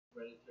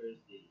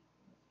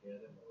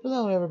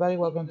Hello everybody,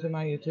 welcome to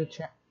my YouTube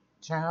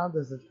channel.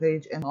 This is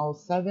page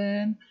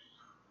M07.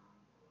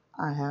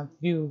 I have a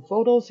few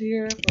photos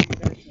here for you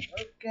guys to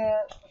look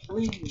at.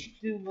 Please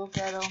do look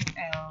at them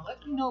and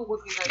let me know what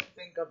you guys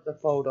think of the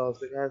photos,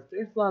 because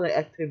there's a lot of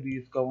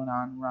activities going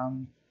on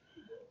around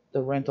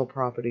the rental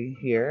property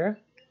here.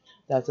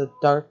 That's a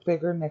dark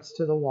figure next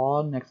to the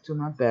wall, next to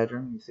my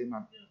bedroom. You see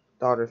my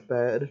daughter's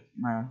bed,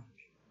 my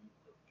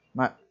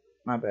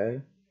my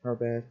bed, her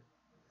bed.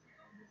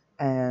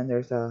 And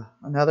there's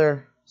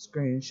another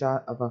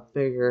screenshot of a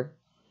figure.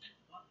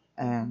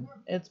 And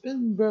it's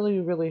been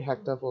really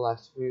hectic the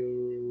last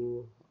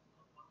few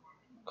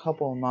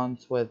couple of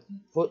months with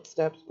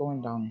footsteps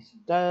going down the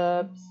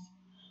steps,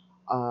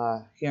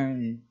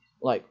 hearing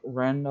like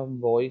random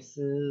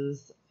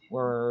voices,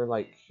 or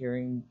like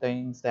hearing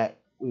things that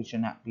we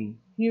should not be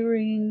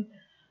hearing.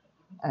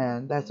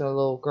 And that's a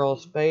little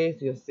girl's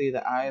face. You'll see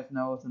the eyes,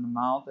 nose, and the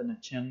mouth, and the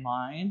chin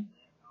line.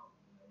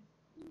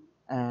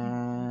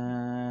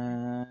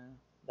 And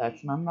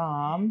that's my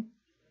mom.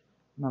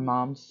 My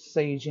mom's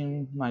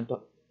saging my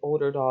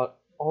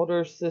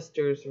older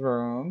sister's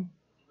room.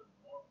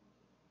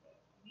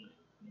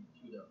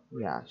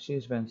 Yeah,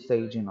 she's been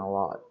saging a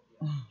lot.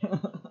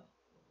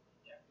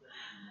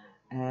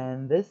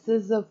 And this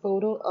is a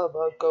photo of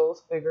a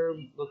ghost figure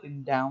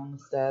looking down the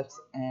steps,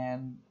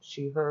 and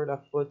she heard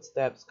a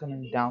footsteps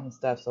coming down the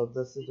steps, so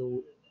this is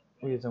the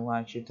reason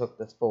why she took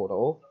this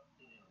photo.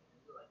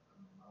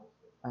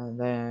 And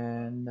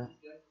then,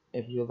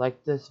 if you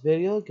like this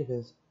video, give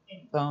it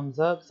a thumbs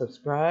up,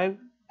 subscribe,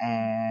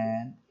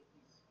 and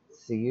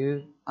see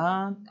you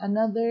on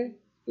another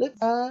flip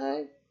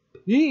side.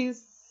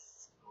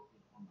 Peace!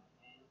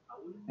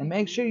 And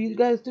make sure you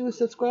guys do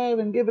subscribe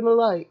and give it a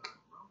like.